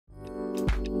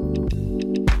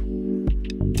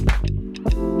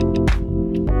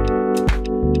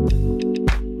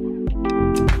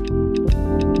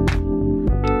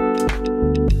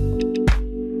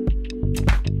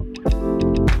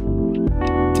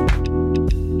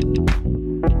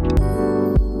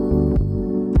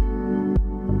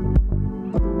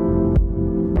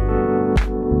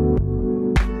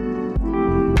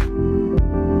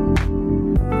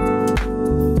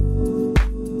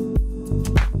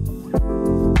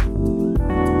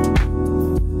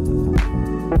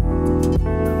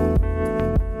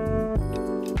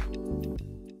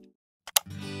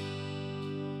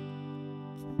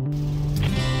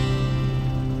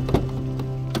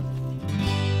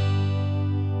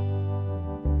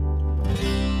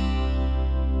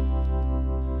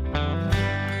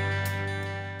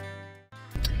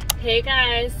Hey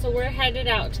guys, so we're headed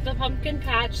out to the pumpkin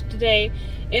patch today,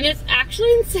 and it's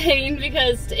actually insane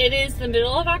because it is the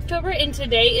middle of October and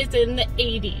today is in the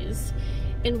 80s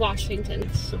in Washington.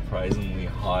 It's surprisingly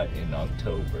hot in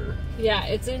October. Yeah,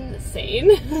 it's insane.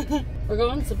 We're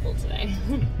going simple today.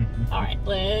 All right,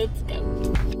 let's go.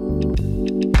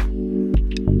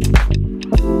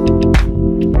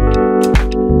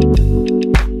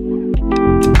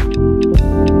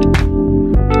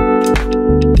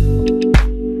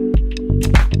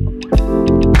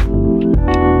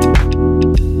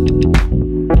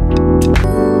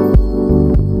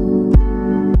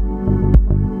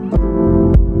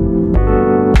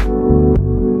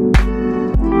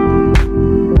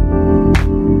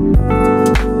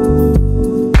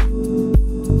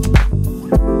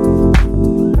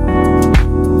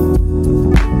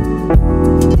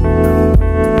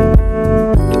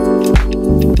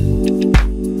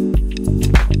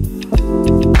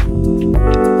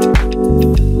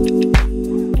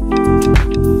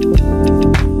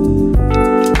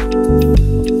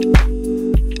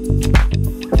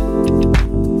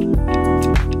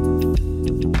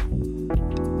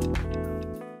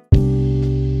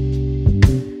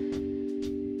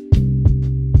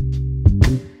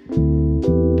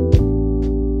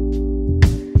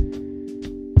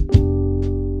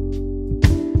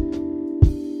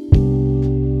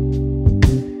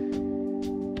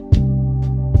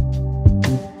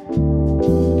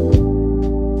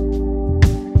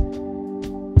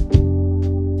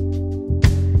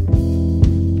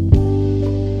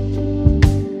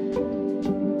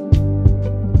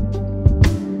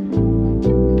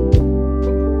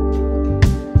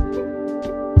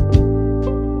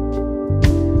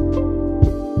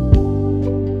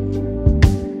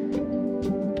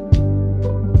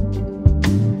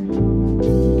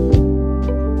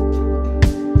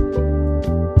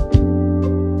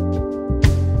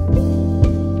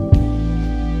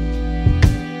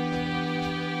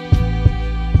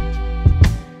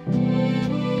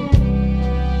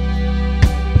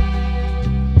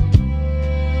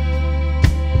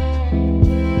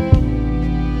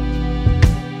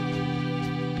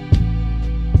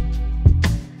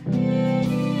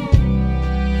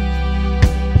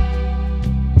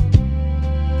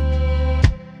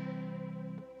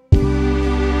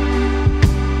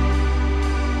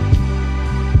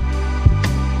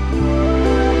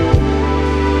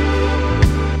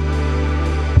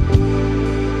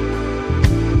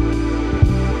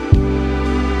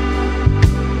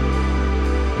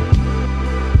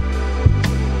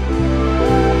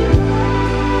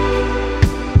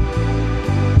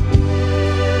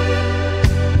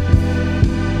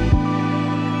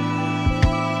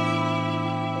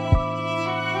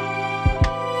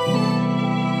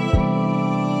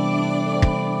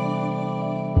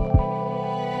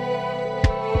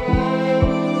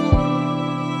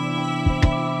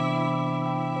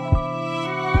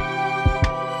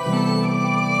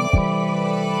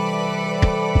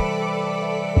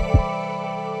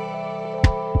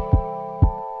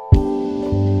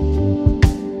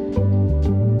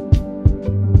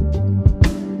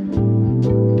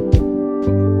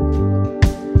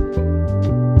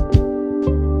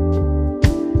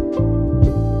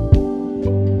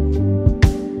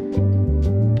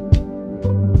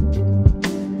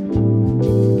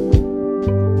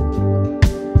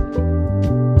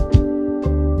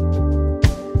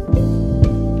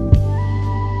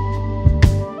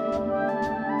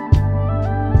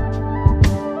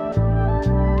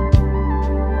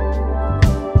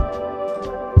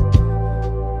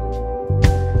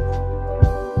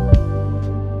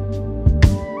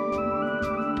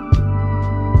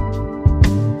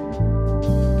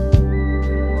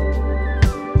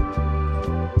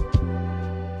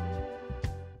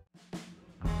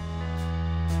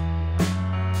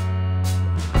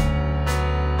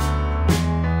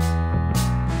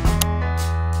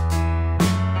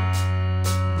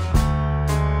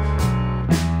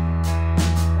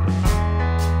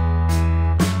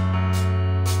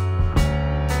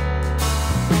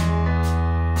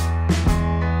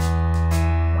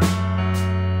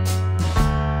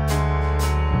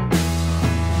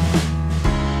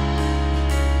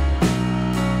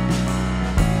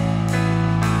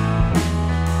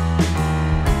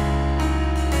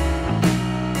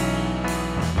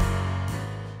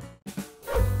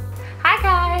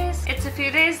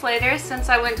 Later since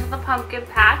I went to the pumpkin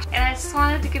patch, and I just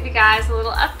wanted to give you guys a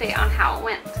little update on how it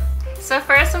went. So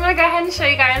first I'm going to go ahead and show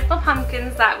you guys the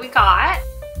pumpkins that we got.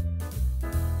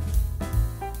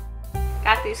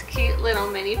 Got these cute little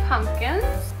mini pumpkins,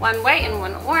 one white and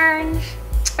one orange.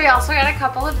 We also got a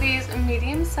couple of these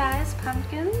medium-sized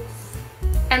pumpkins.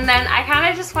 And then I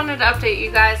kind of just wanted to update you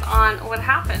guys on what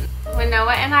happened. When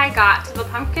Noah and I got to the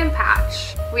pumpkin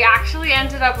patch, we actually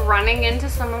ended up running into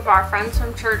some of our friends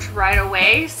from church right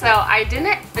away. So I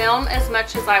didn't film as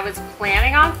much as I was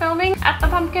planning on filming at the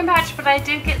pumpkin patch, but I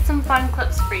did get some fun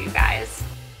clips for you guys.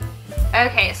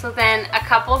 Okay, so then a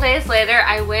couple days later,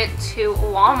 I went to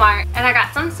Walmart and I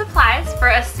got some supplies for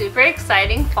a super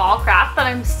exciting fall craft that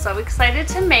I'm so excited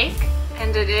to make.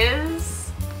 And it is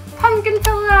pumpkin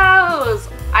pillows.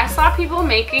 I saw people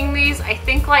making these, I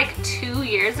think like 2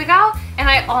 years ago, and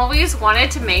I always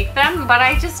wanted to make them, but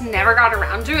I just never got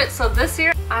around to it. So this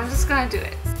year, I'm just gonna do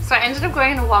it. So I ended up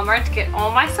going to Walmart to get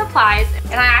all my supplies,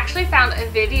 and I actually found a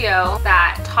video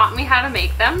that taught me how to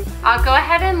make them. I'll go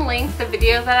ahead and link the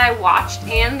video that I watched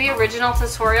and the original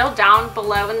tutorial down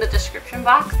below in the description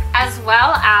box, as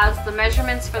well as the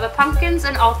measurements for the pumpkins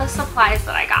and all the supplies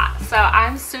that I got. So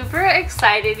I'm super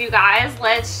excited, you guys.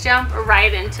 Let's jump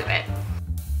right into it.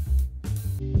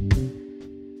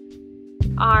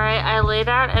 Alright, I laid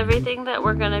out everything that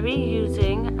we're going to be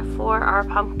using for our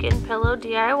pumpkin pillow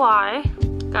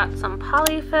DIY. Got some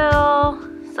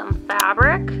polyfill, some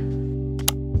fabric,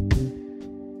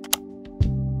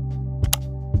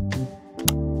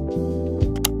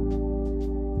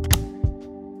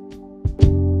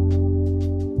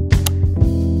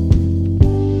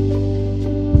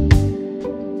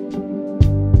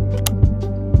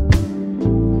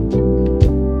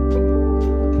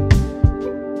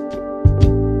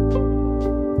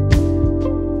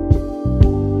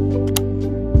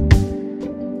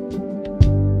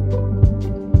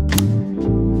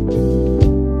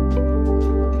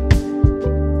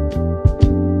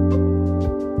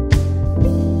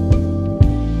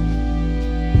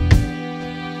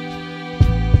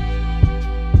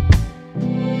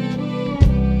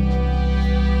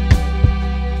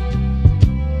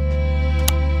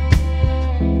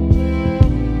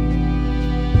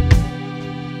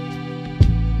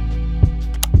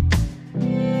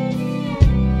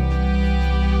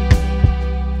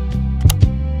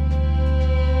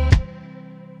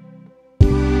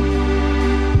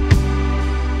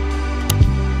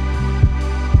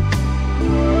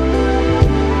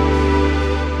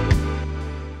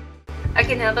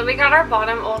 Okay, now that we got our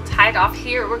bottom all tied off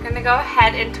here, we're going to go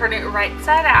ahead and turn it right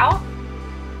side out.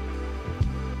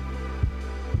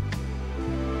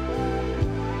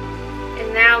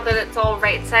 And now that it's all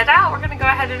right side out, we're going to go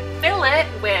ahead and fill it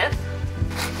with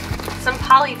some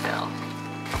polyfill.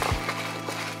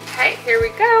 Okay, here we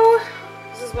go.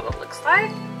 This is what it looks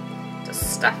like.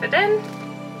 Just stuff it in.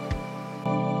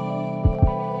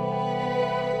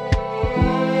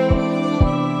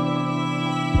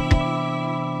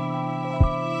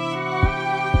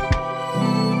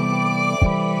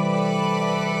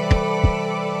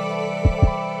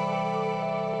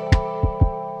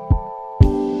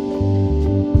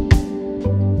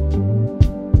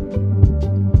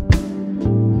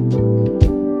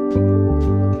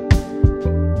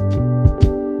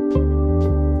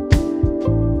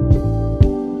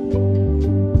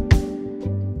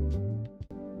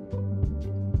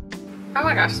 Oh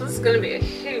my gosh, this is going to be a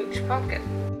huge pumpkin.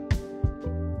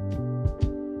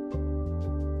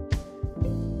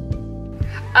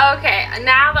 Okay,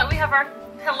 now that we have our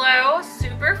pillow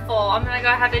super full, I'm going to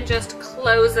go ahead and just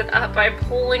close it up by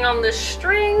pulling on the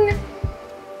string.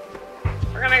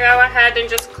 We're going to go ahead and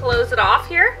just close it off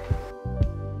here.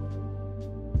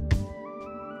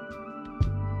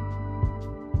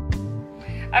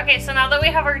 Okay, so now that we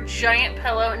have our giant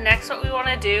pillow, next what we want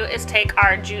to do is take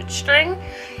our jute string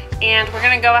and we're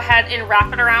going to go ahead and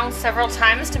wrap it around several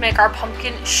times to make our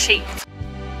pumpkin shape.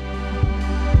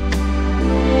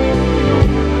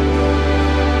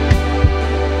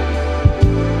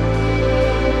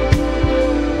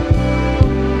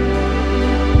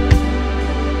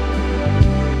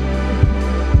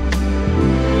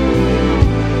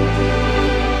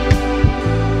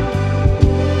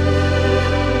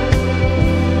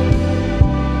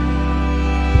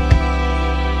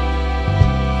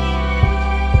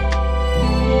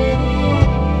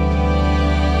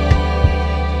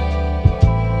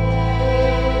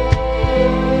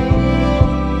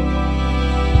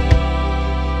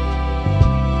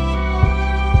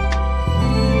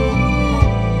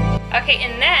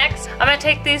 I'm going to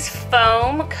take these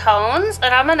foam cones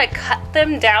and I'm going to cut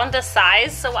them down to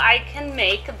size so I can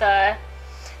make the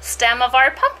stem of our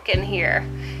pumpkin here.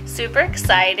 Super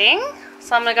exciting.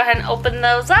 So I'm going to go ahead and open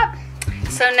those up.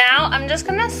 So now I'm just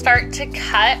going to start to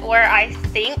cut where I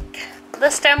think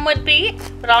the stem would be,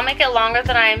 but I'll make it longer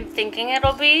than I'm thinking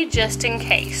it'll be just in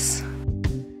case.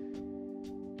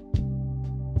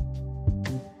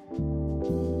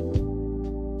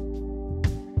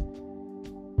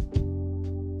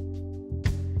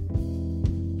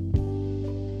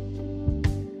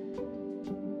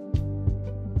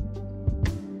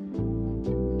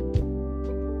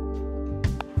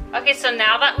 Okay, so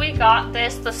now that we got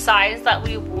this the size that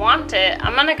we want it,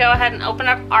 I'm gonna go ahead and open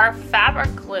up our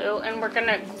fabric glue and we're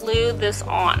gonna glue this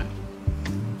on.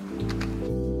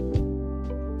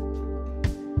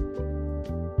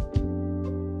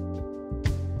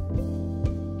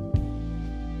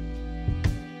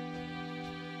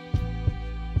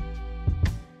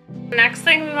 Next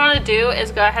thing we want to do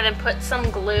is go ahead and put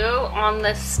some glue on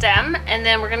the stem, and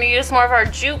then we're going to use more of our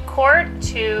jute cord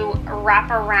to wrap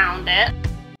around it.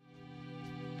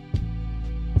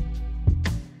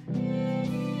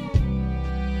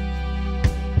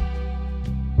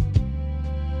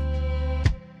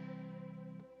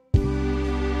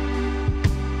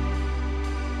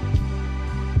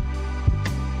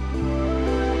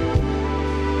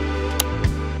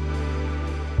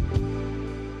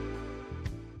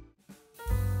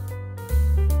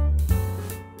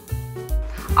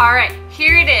 All right,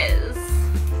 here it is.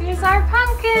 Here's our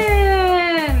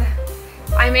pumpkin.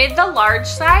 I made the large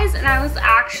size and I was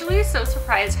actually so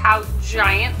surprised how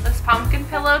giant this pumpkin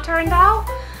pillow turned out,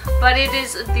 but it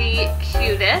is the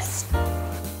cutest.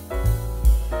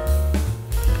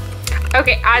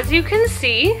 Okay, as you can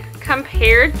see,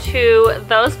 compared to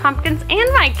those pumpkins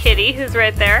and my kitty who's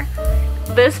right there,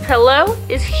 this pillow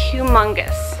is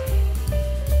humongous.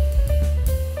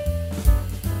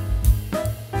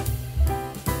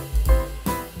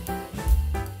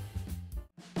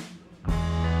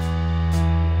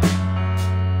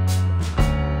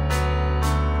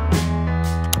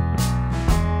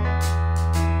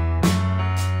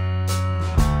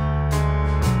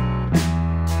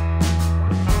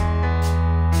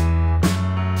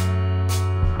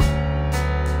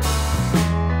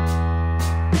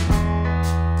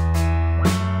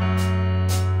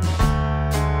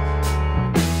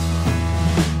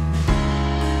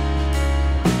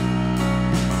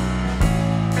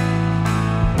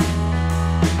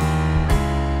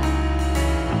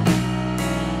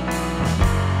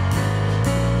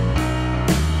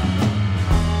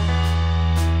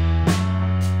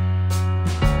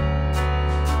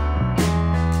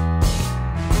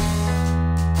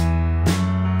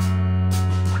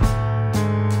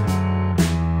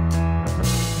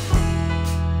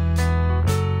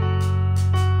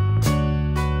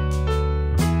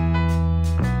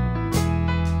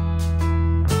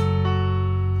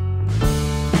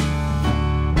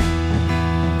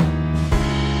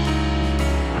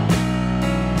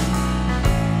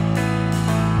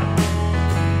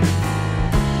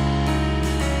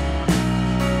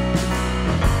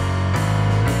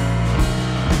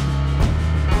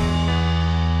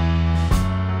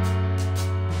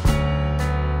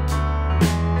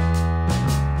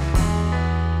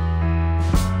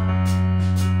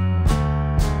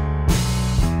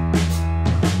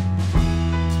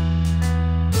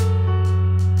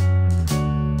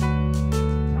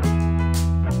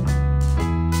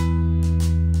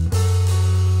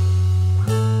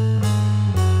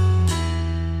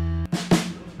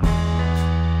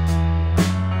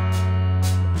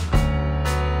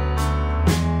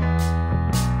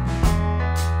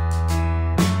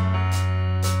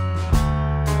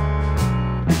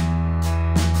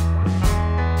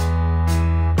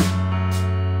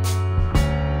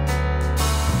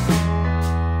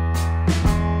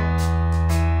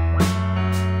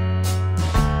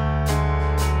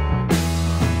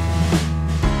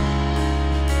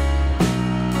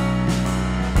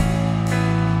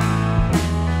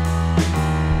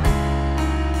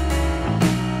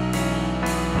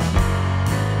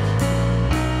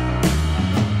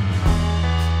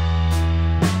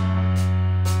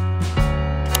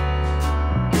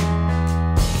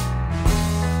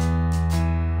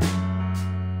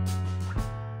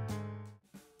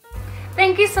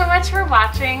 Thank you so much for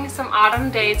watching some autumn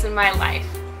days in my life.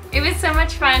 It was so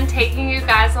much fun taking you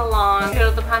guys along to go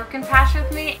to the pumpkin patch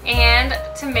with me and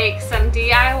to make some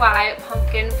DIY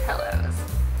pumpkin pillows.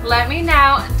 Let me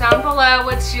know down below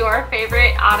what your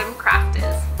favorite autumn craft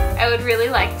is. I would really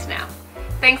like to know.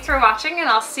 Thanks for watching and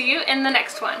I'll see you in the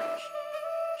next one.